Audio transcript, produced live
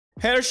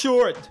Hair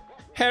short.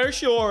 Hair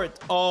short.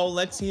 Oh,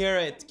 let's hear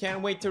it.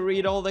 Can't wait to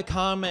read all the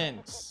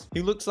comments.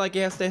 He looks like he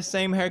has the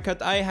same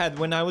haircut I had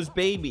when I was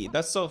baby.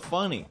 That's so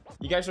funny.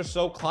 You guys are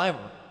so clever.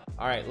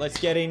 All right, let's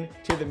get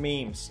into the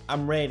memes.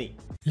 I'm ready.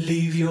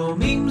 Leave your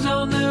memes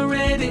on the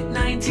Reddit,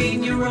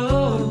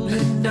 19-year-old.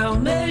 And I'll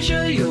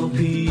measure your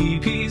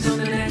PPs on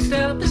the next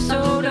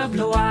episode of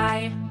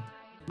LWIAY.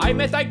 I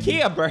met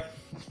IKEA, bro.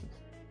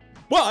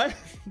 What?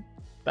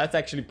 That's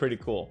actually pretty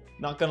cool.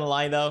 Not gonna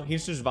lie though,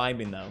 he's just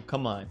vibing though.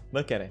 Come on,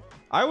 look at it.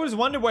 I always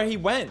wondered where he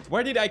went.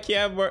 Where did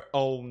IKEA bird?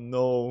 Oh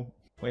no.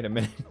 Wait a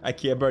minute.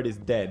 IKEA bird is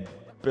dead.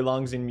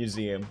 Belongs in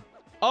museum.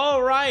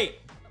 All right.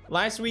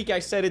 Last week I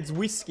said it's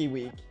whiskey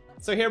week.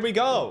 So here we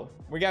go.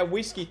 We got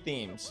whiskey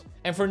themes.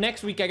 And for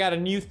next week, I got a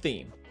new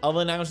theme. I'll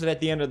announce it at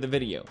the end of the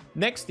video.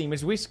 Next theme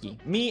is whiskey.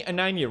 Me, a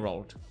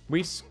 9-year-old.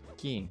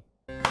 Whiskey.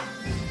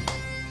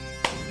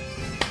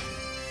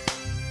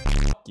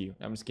 Fuck you.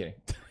 I'm just kidding.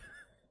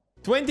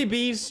 20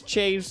 bees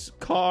chase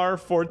car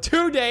for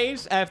 2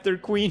 days after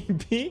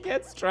Queen Bee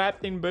gets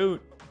trapped in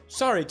boot.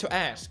 Sorry to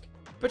ask,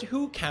 but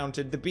who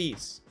counted the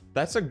bees?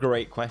 That's a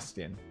great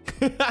question.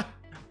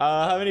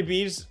 How many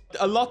bees?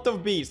 A lot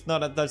of bees. No,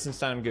 that doesn't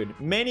sound good.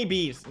 Many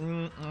bees.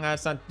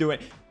 That's not doing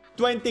it.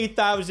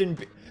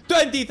 20,000.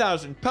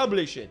 20,000.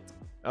 Publish it.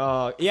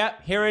 Yeah,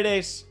 here it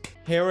is.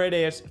 Here it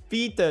is.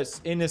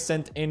 Fetus,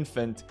 innocent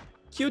infant,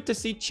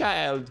 cutesy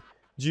child,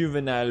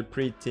 juvenile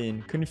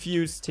preteen,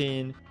 confused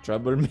teen,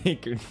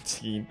 troublemaker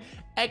teen,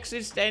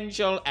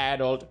 existential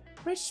adult,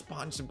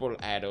 responsible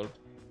adult,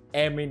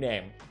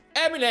 Eminem.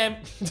 Eminem!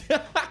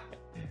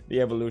 The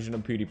evolution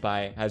of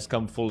PewDiePie has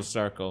come full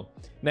circle.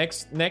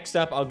 Next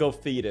up, I'll go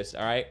fetus,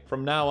 all right?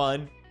 From now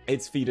on,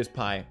 it's fetus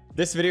pie.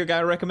 This video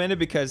got recommended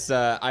because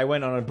I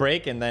went on a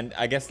break, and then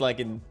I guess like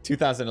in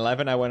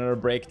 2011, I went on a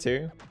break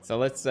too. So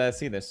let's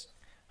see this.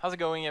 How's it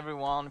going,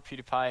 everyone?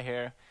 PewDiePie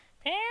here.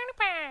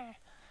 PewDiePie!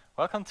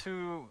 Welcome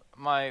to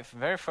my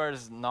very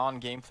first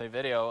non-gameplay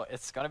video.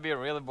 It's gonna be a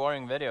really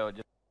boring video.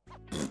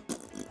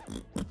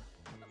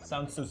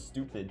 Sounds so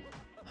stupid.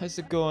 How's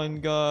it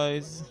going,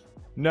 guys?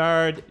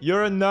 Nerd,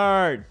 you're a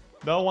nerd.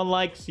 No one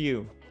likes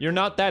you. You're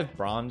not that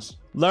bronze.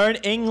 Learn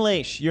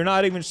English. You're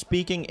not even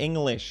speaking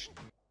English.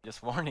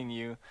 Just warning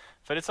you.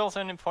 But it's also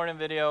an important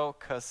video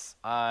because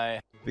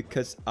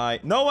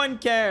no one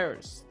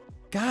cares.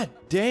 God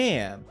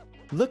damn.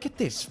 Look at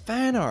this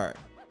fan art.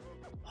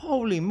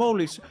 Holy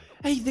moly.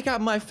 Hey, they got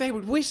my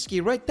favorite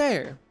whiskey right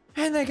there.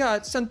 And they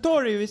got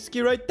Suntory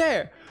whiskey right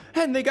there.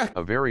 And they got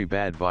a very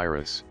bad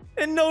virus.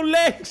 And no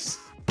legs.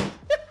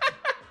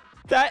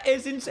 That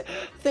is insane.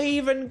 They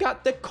even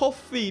got the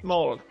coffee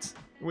malt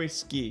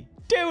whiskey.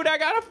 Dude, I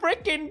got a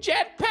freaking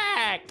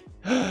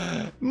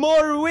jetpack.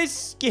 More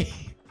whiskey.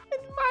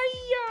 And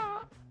Maya.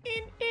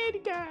 And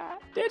Edgar.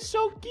 They're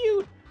so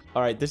cute.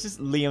 All right, this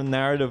is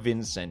Leonardo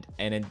Vincent.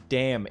 And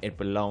damn, it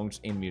belongs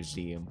in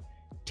museum.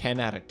 10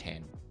 out of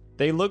 10.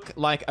 They look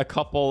like a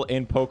couple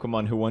in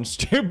Pokemon who wants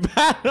to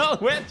battle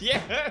with you.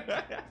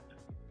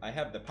 I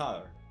have the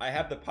power. I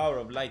have the power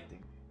of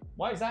lightning.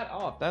 Why is that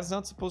off? That's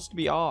not supposed to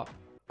be off.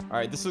 All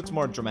right, this looks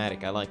more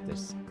dramatic. I like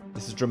this.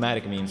 This is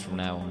dramatic memes from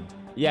now on.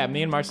 Yeah,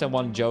 me and Marcel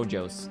won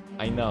JoJo's.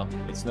 I know.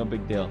 It's no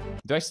big deal.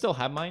 Do I still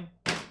have mine?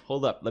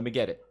 Hold up. Let me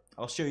get it.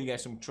 I'll show you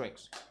guys some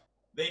tricks.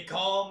 They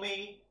call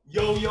me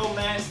Yo-Yo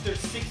Master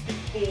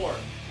 64. All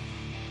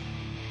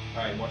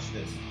right, watch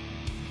this.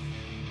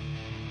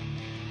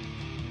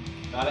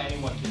 Not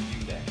anyone can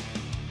do that.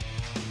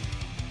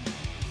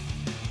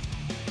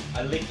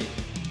 I lick it.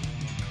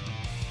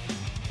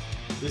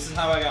 This is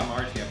how I got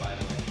Marcia, by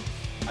the way.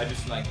 I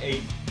just like,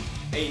 hey,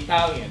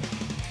 Italian.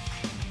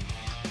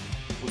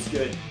 What's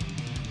good?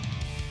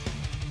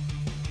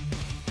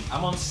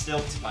 I'm on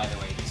stilts, by the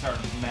way. These are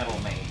metal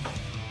made.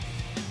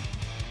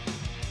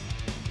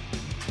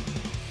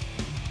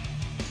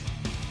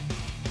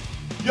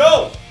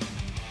 Yo!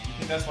 You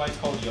think that's why it's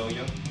called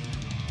yo-yo?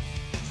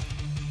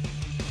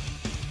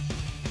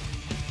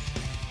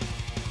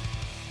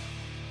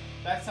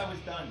 That's how it's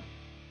done.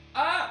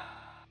 Ah!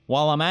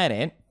 While I'm at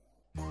it,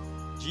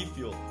 G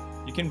Fuel.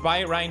 You can buy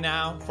it right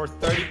now for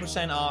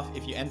 30% off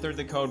if you enter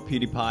the code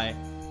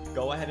PewDiePie.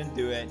 Go ahead and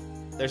do it.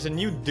 There's a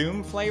new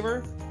Doom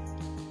flavor,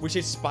 which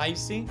is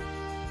spicy.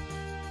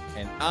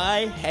 And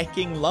I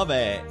hecking love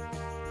it.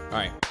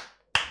 Alright.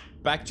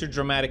 Back to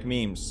dramatic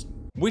memes.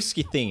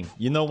 Whiskey theme.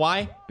 You know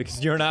why?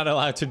 Because you're not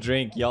allowed to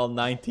drink, y'all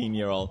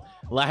 19-year-old.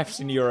 Laughs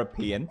in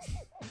European.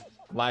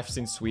 Laughs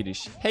in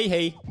Swedish. Hey,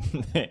 hey.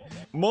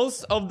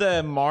 Most of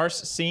the Mars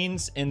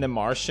scenes in The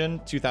Martian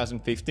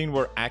 2015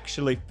 were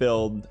actually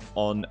filmed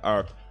on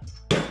Earth.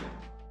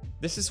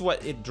 This is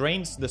what it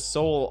drains the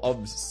soul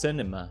of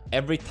cinema.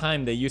 Every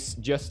time they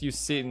just use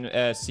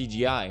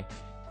CGI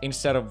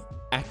instead of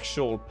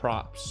actual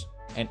props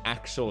and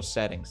actual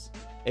settings.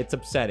 It's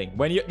upsetting.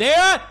 When you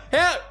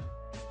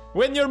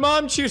when your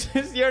mom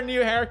chooses your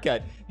new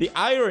haircut. The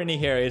irony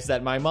here is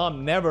that my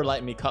mom never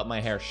let me cut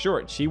my hair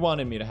short. She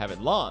wanted me to have it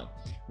long,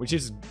 which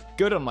is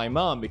good on my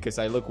mom because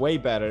I look way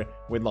better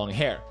with long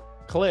hair.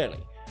 Clearly.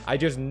 I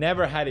just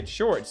never had it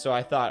short, so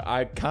I thought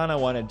I kind of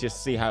want to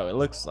just see how it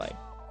looks like.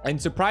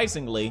 And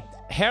surprisingly,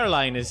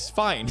 hairline is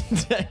fine.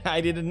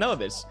 I didn't know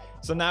this.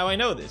 So now I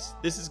know this.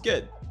 This is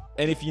good.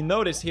 And if you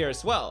notice here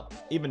as well,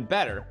 even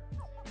better,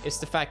 is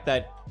the fact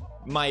that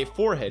my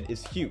forehead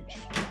is huge.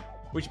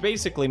 Which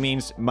basically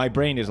means my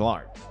brain is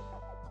large.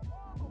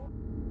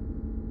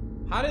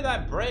 How did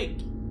that break?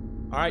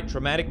 Alright,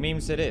 traumatic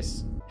memes it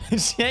is.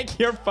 Shake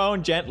your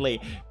phone gently,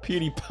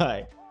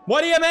 PewDiePie.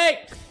 What do you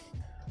make?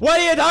 What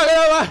are you talking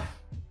about?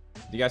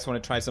 Do you guys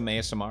want to try some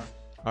ASMR?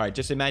 Alright,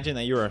 just imagine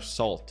that you're a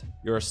salt.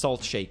 You're a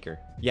salt shaker.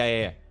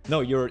 Yeah.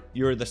 No,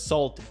 you're the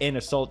salt in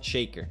a salt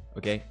shaker.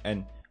 Okay?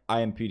 And I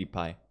am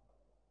PewDiePie.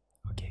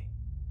 Okay.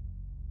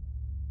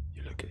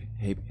 You look...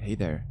 Hey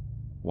there,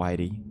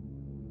 Whitey.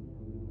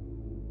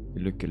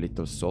 You look a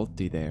little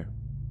salty there.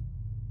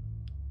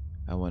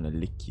 I want to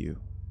lick you.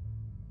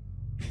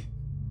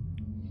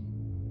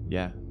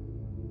 Yeah,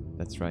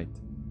 that's right.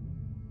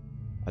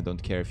 I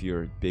don't care if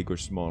you're big or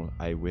small.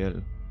 I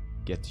will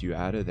get you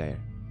out of there.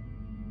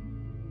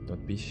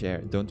 Don't be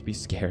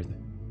scared.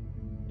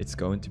 It's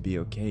going to be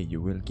okay.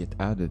 You will get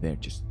out of there.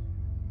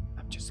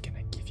 I'm just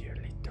gonna give you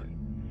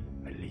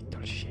a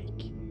little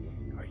shake.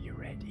 Are you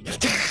ready?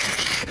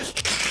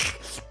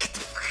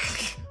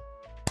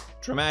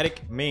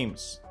 Dramatic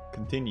memes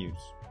continues.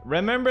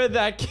 Remember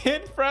that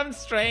kid from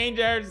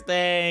Stranger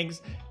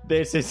Things?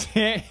 This is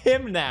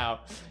him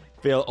now.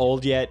 Feel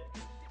old yet?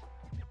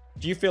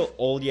 Do you feel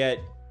old yet?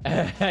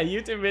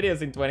 YouTube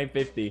videos in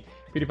 2050.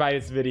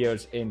 PewDiePie's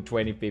videos in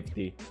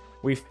 2050.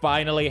 We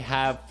finally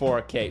have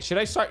 4K. Should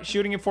I start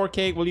shooting in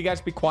 4K? Will you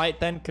guys be quiet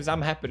then? Because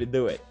I'm happy to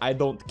do it. I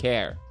don't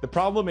care. The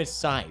problem is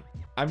Saib.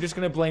 I'm just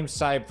going to blame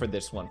Saib for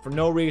this one. For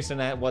no reason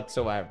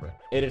whatsoever.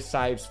 It is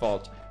Saib's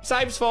fault.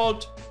 Saib's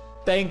fault.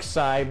 Thanks,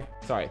 Saib.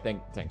 Sorry,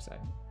 thanks,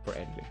 Saib, for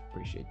editing.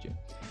 Appreciate you.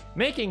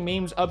 Making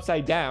memes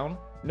upside down,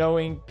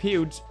 knowing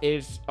Pewds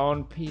is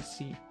on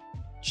PC.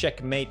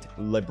 Checkmate,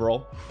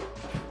 liberal.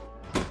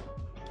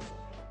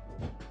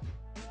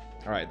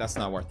 Alright, that's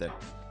not worth it.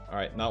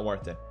 Alright, not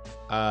worth it.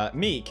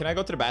 Me, can I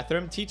go to the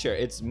bathroom? Teacher,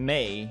 it's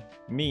May.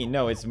 Me,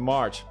 no, it's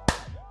March.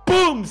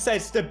 Boom,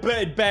 says the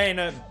bird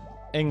banner.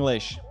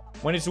 English.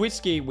 When it's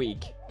whiskey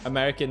week,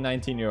 American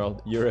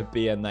 19-year-old,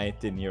 European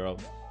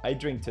 19-year-old. I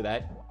drink to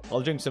that.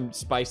 I'll drink some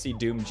spicy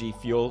Doom G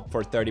Fuel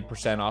for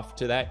 30% off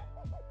to that.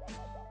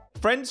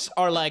 Friends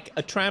are like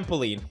a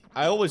trampoline.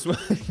 I always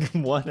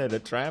wanted a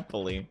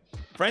trampoline.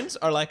 Friends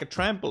are like a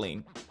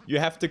trampoline. You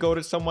have to go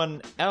to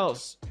someone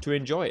else to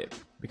enjoy it.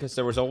 Because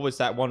there was always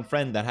that one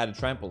friend that had a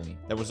trampoline.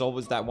 There was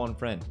always that one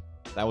friend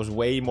that was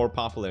way more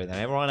popular than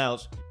everyone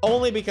else.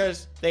 Only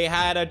because they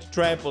had a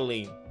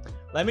trampoline.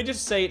 Let me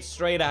just say it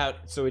straight out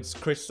so it's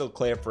crystal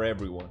clear for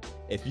everyone.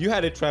 If you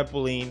had a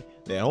trampoline,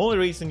 the only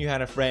reason you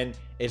had a friend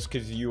is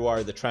because you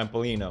are the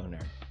trampoline owner.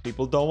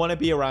 People don't want to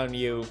be around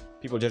you.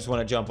 People just want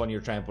to jump on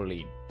your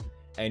trampoline.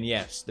 And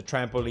yes, the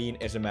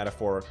trampoline is a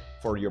metaphor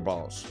for your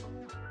balls.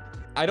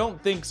 I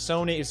don't think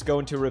Sony is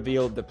going to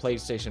reveal the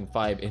PlayStation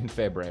 5 in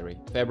February.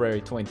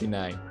 February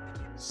 29.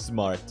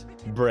 Smart.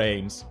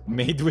 Brains.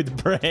 Made with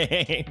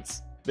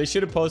brains. They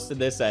should have posted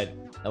this at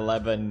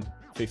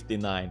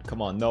 11:59.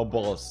 Come on, no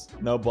balls.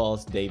 No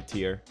balls, Dave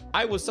tier.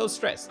 I was so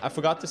stressed. I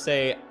forgot to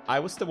say, I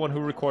was the one who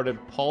recorded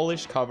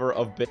Polish cover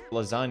of Bit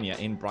Lasagna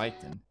in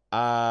Brighton.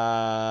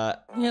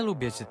 Nie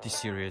lubię, że ty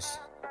serious.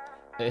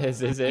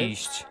 Is it?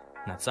 Iść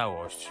na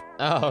całość.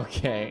 Oh,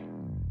 okay.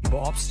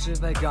 Oh,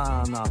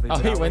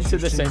 he went to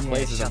the same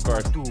places, of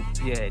course.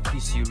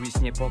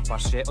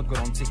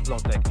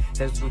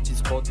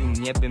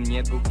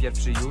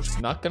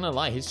 Not gonna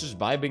lie, he's just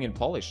vibing in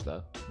Polish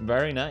though.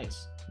 Very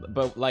nice.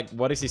 But like,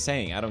 what is he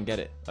saying? I don't get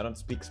it. I don't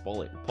speak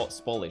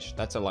Polish.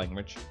 That's a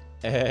language.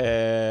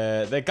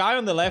 The guy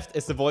on the left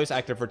is the voice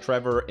actor for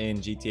Trevor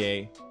in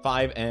GTA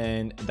 5,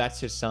 and that's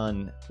his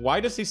son. Why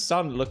does his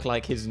son look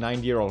like his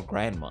 90-year-old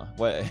grandma?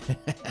 What?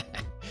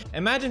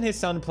 Imagine his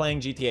son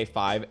playing GTA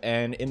 5,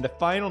 and in the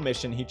final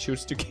mission, he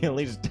chooses to kill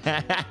his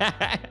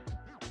dad.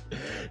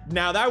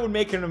 Now, that would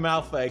make him an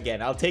alpha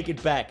again. I'll take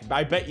it back.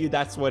 I bet you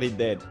that's what he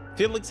did.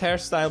 Felix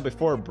hairstyle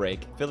before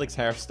break. Felix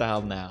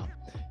hairstyle now.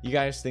 You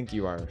guys think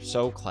you are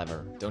so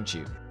clever, don't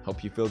you?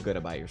 Hope you feel good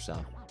about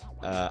yourself.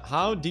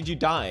 How did you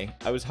die?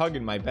 I was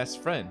hugging my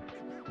best friend.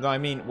 No, I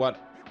mean, what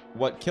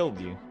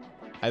killed you?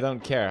 I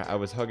don't care. I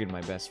was hugging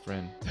my best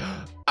friend.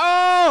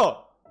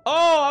 Oh!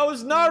 Oh, I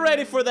was not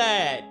ready for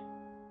that!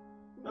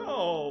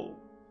 No!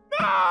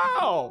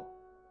 No!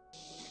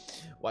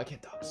 Why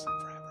can't dogs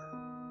live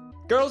forever?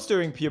 Girls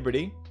during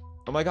puberty.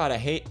 Oh my god, I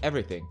hate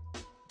everything.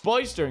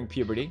 Boys during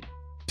puberty.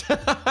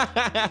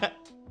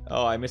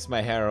 Oh, I miss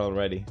my hair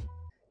already.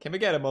 Can we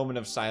get a moment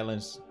of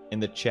silence in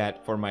the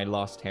chat for my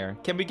lost hair?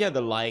 Can we get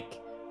a like?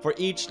 For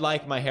each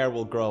like, my hair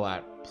will grow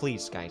out.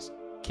 Please, guys.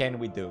 Can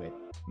we do it?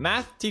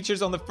 Math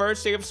teachers on the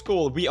first day of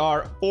school. We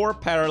are 4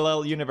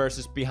 parallel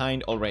universes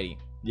behind already.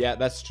 Yeah,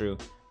 that's true.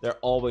 They're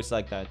always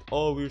like that.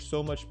 Oh, we're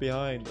so much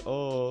behind.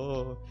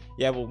 Oh.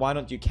 Yeah, well, why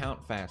don't you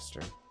count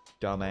faster,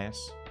 dumbass?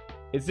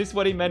 Is this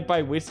what he meant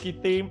by whiskey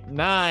theme?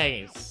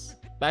 Nice.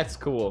 That's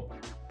cool.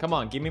 Come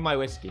on, give me my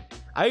whiskey.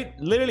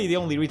 Literally the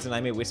only reason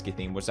I made whiskey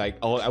theme was like,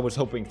 oh, I was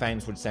hoping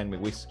fans would send me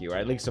whiskey, or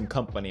at least some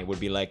company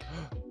would be like,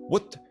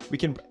 what? We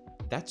can...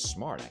 That's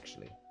smart,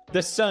 actually.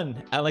 The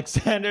sun,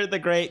 Alexander the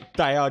Great,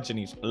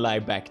 Diogenes, lie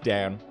back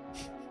down.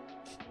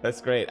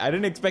 That's great. I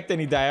didn't expect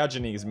any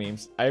Diogenes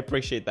memes. I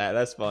appreciate that.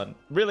 That's fun.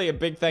 Really, a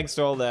big thanks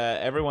to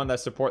everyone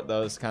that support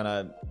those kind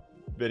of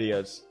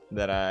videos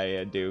that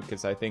I do,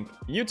 because I think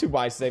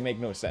YouTube-wise, they make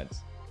no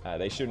sense.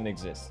 They shouldn't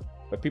exist.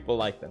 But people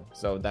like them,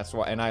 so that's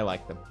why, and I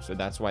like them, so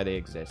that's why they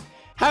exist.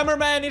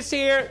 Hammerman is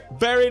here.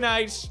 Very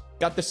nice.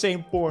 Got the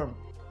same form.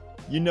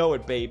 You know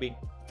it, baby.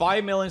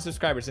 5 million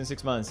subscribers in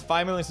 6 months.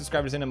 5 million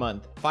subscribers in a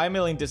month. 5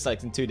 million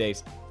dislikes in 2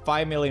 days.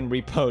 5 million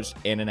reposts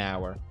in an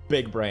hour.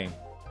 Big brain.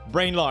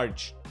 Brain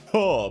large.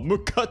 Oh,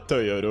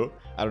 mukata yoru.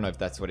 I don't know if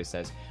that's what it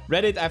says.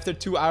 Reddit after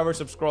 2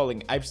 hours of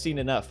scrolling. I've seen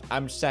enough.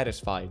 I'm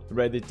satisfied.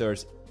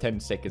 Redditors 10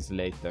 seconds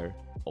later.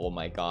 Oh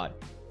my god.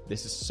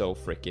 This is so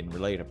freaking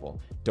relatable.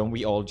 Don't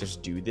we all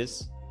just do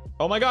this?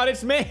 Oh my god,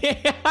 it's me!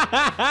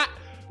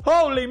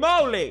 Holy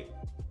moly!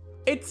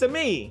 It's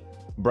me!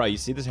 Bro, you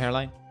see this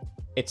hairline?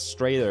 It's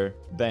straighter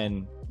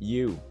than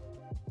you.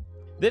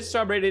 This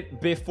subreddit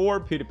before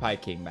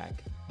PewDiePie came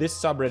back. This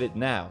subreddit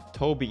now.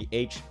 Toby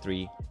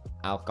H3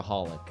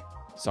 Alcoholic.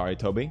 Sorry,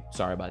 Toby.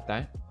 Sorry about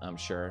that. I'm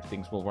sure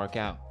things will work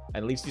out.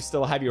 At least you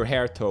still have your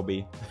hair,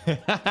 Toby.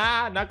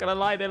 Not gonna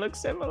lie, they look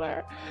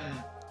similar.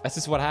 That's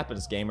just what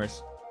happens,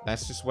 gamers.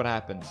 That's just what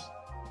happens.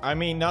 I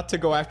mean, not to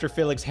go after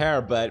Felix's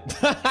hair, but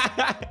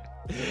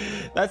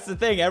that's the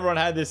thing. Everyone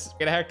had this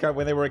haircut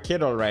when they were a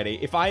kid already.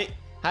 If I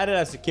had it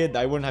as a kid,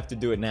 I wouldn't have to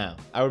do it now.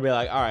 I would be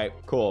like, all right,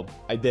 cool.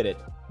 I did it.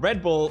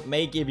 Red Bull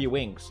may give you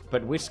wings,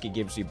 but whiskey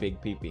gives you big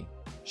pee-pee.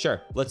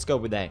 Sure, let's go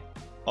with that.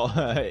 Oh,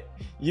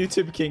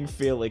 YouTube King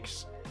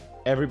Felix.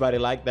 Everybody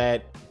like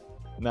that.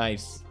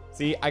 Nice.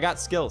 See, I got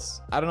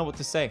skills. I don't know what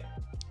to say.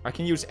 I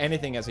can use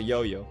anything as a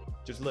yo-yo.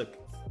 Just look.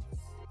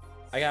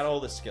 I got all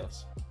the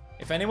skills.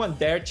 If anyone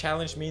dare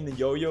challenge me in the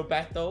yo-yo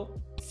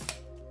battle,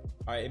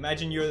 all right,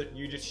 imagine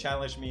you just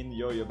challenge me in the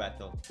yo-yo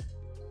battle.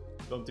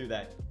 Don't do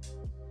that.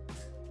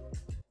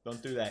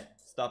 Don't do that.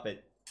 Stop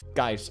it.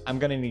 Guys, I'm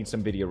gonna need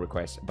some video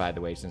requests, by the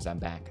way, since I'm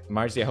back.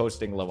 Marcia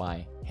hosting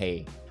LWIAY.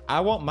 Hey, I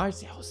want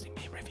Marcia hosting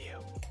me review.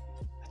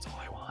 That's all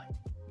I want.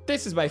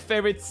 This is my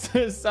favorite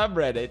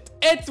subreddit.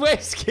 It's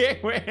Whiskey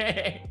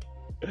Wig.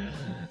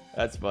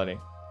 That's funny.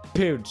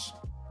 Pooch.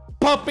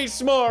 Puppy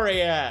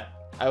Smoria.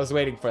 I was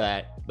waiting for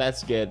that.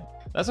 That's good.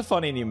 That's a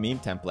funny new meme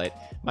template.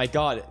 My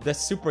god, the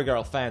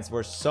Supergirl fans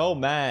were so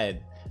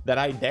mad that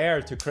I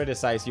dare to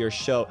criticize your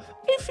show.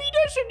 If he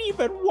doesn't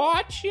even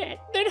watch it,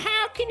 then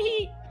how can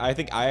he? I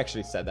think I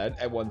actually said that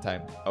at one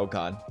time. Oh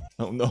god.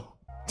 Oh no.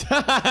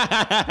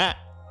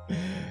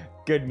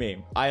 Good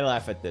meme. I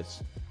laugh at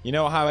this. You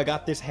know how I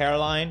got this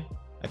hairline?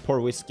 I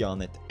pour whiskey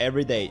on it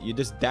every day. You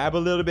just dab a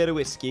little bit of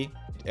whiskey.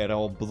 It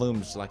all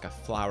blooms like a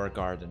flower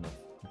garden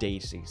of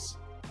daisies.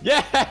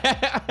 Yeah!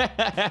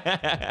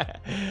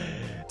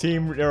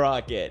 Team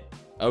Rocket.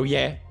 Oh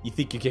yeah? You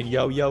think you can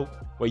yo-yo?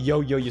 Well,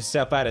 yo-yo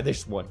yourself out of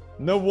this one.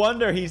 No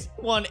wonder he's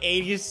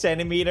 180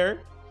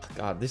 centimeter.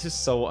 God, this is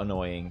so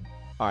annoying.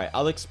 All right,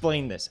 I'll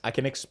explain this. I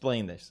can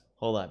explain this.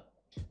 Hold on.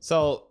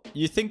 So,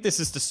 you think this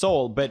is the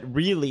sole, but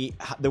really,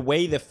 the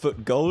way the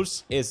foot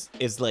goes is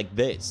like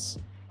this.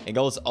 It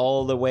goes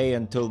all the way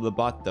until the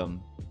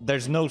bottom.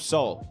 There's no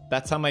sole.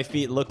 That's how my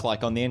feet look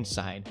like on the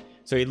inside.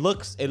 So it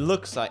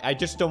looks like, I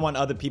just don't want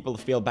other people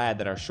to feel bad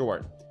that are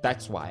short.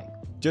 That's why.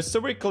 Just so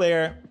we're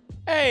clear.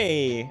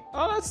 Hey,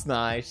 oh, that's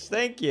nice.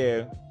 Thank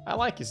you. I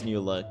like his new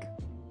look.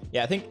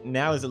 Yeah, I think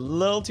now is a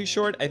little too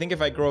short. I think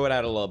if I grow it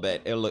out a little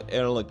bit, it'll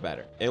look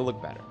better. It'll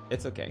look better.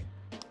 It's okay.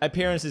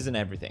 Appearance isn't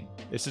everything.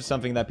 It's just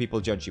something that people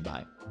judge you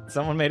by.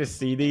 Someone made a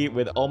CD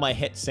with all my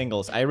hit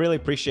singles. I really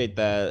appreciate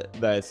the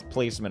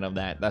placement of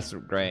that. That's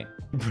great.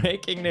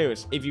 Breaking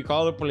news. If you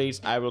call the police,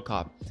 I will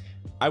cop.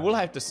 I will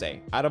have to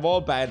say, out of all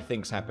bad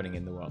things happening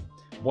in the world,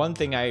 one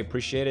thing I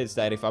appreciate is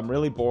that if I'm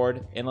really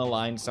bored in a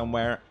line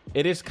somewhere,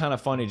 it is kind of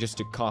funny just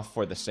to cough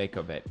for the sake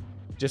of it.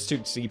 Just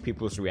to see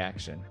people's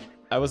reaction.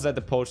 I was at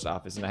the post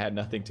office and I had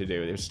nothing to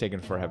do. It was taking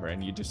forever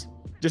and you just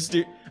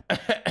do...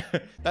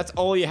 That's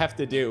all you have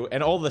to do.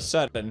 And all of a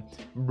sudden...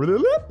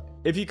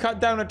 If you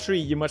cut down a tree,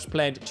 you must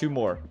plant 2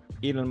 more.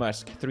 Elon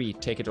Musk, 3,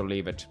 take it or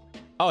leave it.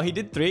 Oh, he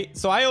did 3?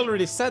 So I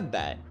already said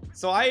that.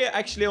 So I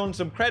actually own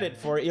some credit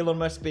for Elon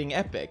Musk being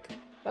epic.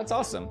 That's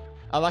awesome.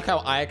 I like how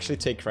I actually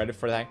take credit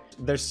for that.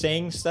 They're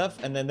saying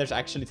stuff and then there's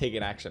actually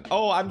taking action.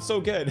 Oh, I'm so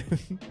good.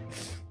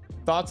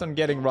 Thoughts on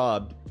getting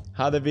robbed.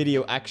 How the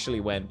video actually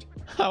went.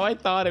 How I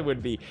thought it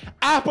would be.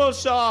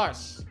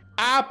 Applesauce!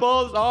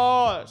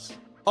 Applesauce!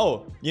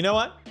 Oh, you know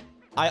what?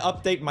 I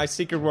update my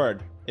secret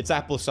word. It's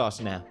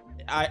applesauce now.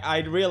 I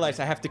realize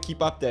I have to keep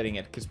updating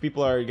it because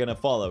people are gonna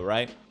follow,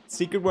 right?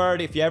 Secret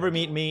word, if you ever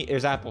meet me,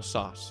 is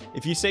applesauce.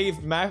 If you say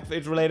if math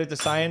is related to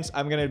science,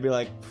 I'm gonna be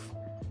like,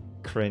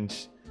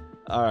 cringe.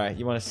 All right,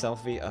 you want a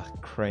selfie?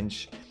 Ugh,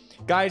 cringe.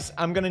 Guys,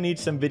 I'm gonna need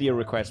some video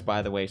requests,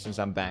 by the way, since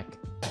I'm back.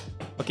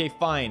 Okay,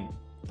 fine.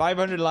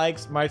 500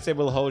 likes, Marce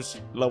will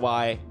host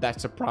LWIAY.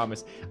 That's a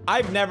promise.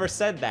 I've never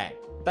said that.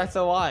 That's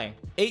a lie.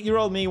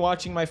 8-year-old me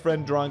watching my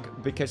friend drunk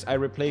because I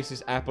replaced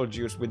his apple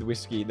juice with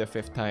whiskey the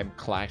 5th time.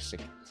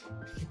 Classic.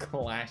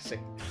 Classic.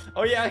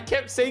 Oh yeah, I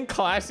kept saying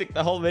classic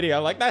the whole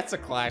video. Like, that's a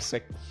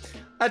classic.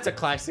 That's a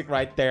classic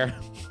right there.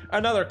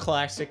 Another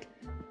classic.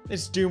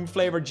 This Doom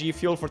flavored G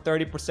Fuel for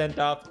 30%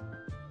 off.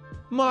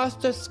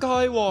 Master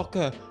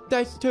Skywalker,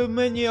 there's too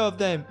many of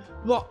them.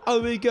 What are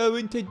we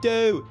going to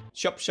do?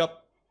 Shop.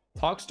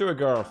 Talks to a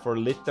girl for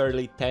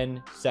literally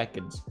 10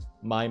 seconds.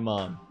 My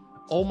mom.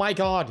 Oh my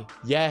god.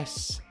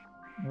 Yes.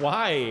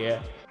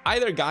 Why?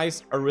 Either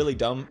guys are really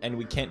dumb and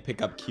we can't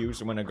pick up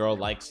cues when a girl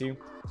likes you,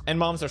 and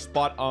moms are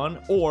spot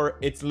on, or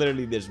it's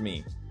literally this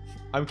me.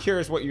 I'm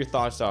curious what your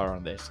thoughts are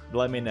on this.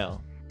 Let me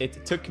know.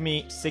 It took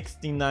me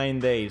 69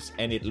 days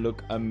and it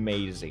looked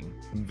amazing.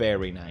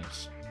 Very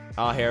nice.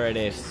 Oh, here it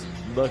is.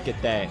 Look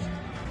at that.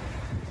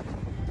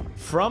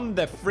 From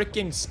the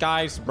freaking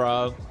skies,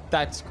 bro.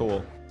 That's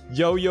cool.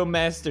 Yo-Yo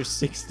Master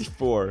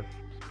 64.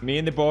 Me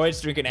and the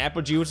boys drinking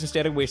apple juice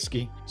instead of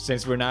whiskey,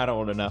 since we're not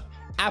old enough.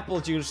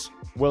 Apple juice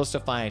will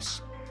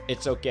suffice.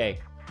 It's okay.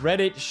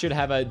 Reddit should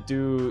have a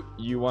do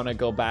you want to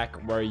go back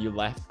where you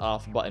left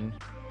off button.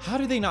 How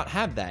do they not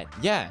have that?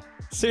 Yeah,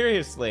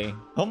 seriously.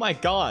 Oh my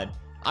god.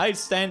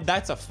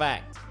 That's a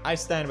fact. I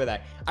stand by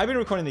that. I've been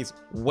recording these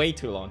way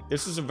too long.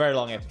 This was a very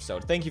long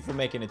episode. Thank you for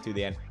making it to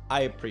the end.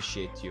 I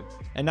appreciate you.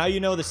 And now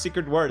you know the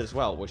secret word as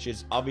well, which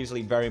is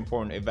obviously very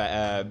important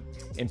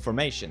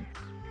information.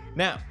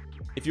 Now,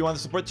 if you want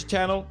to support the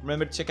channel,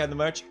 remember to check out the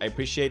merch. I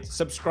appreciate it.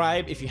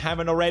 Subscribe if you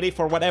haven't already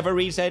for whatever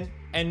reason.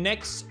 And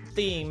next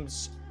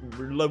themes,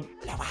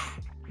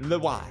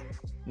 LWIAY.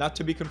 Not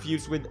to be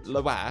confused with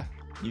LWIAY.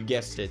 You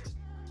guessed it.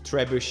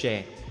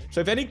 Trebuchet. So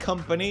if any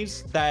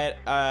companies that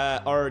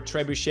are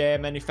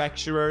trebuchet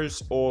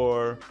manufacturers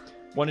or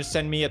want to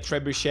send me a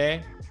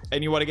trebuchet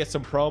and you want to get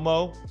some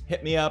promo,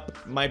 hit me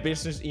up. My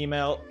business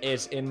email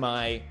is in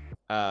my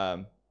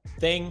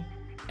thing,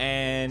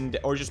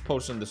 or just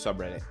post on the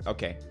subreddit.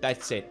 Okay,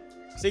 that's it.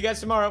 See you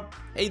guys tomorrow.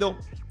 Hey though.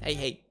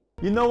 Hey.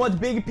 You know what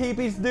big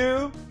peepees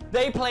do?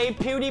 They play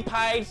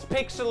PewDiePie's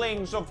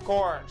Pixelings, of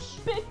course.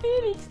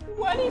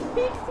 What is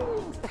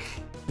Pixelings?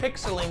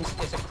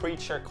 Pixelings is a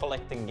creature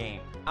collecting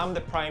game. I'm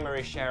the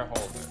primary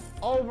shareholder.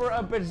 Over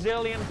a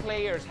bazillion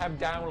players have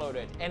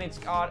downloaded, and it's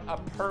got a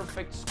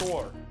perfect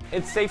score.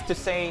 It's safe to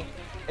say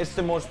it's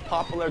the most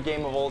popular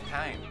game of all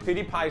time.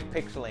 PewDiePie's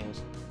Pixelings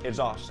is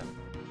awesome.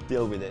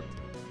 Deal with it.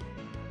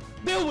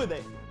 Deal with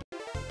it!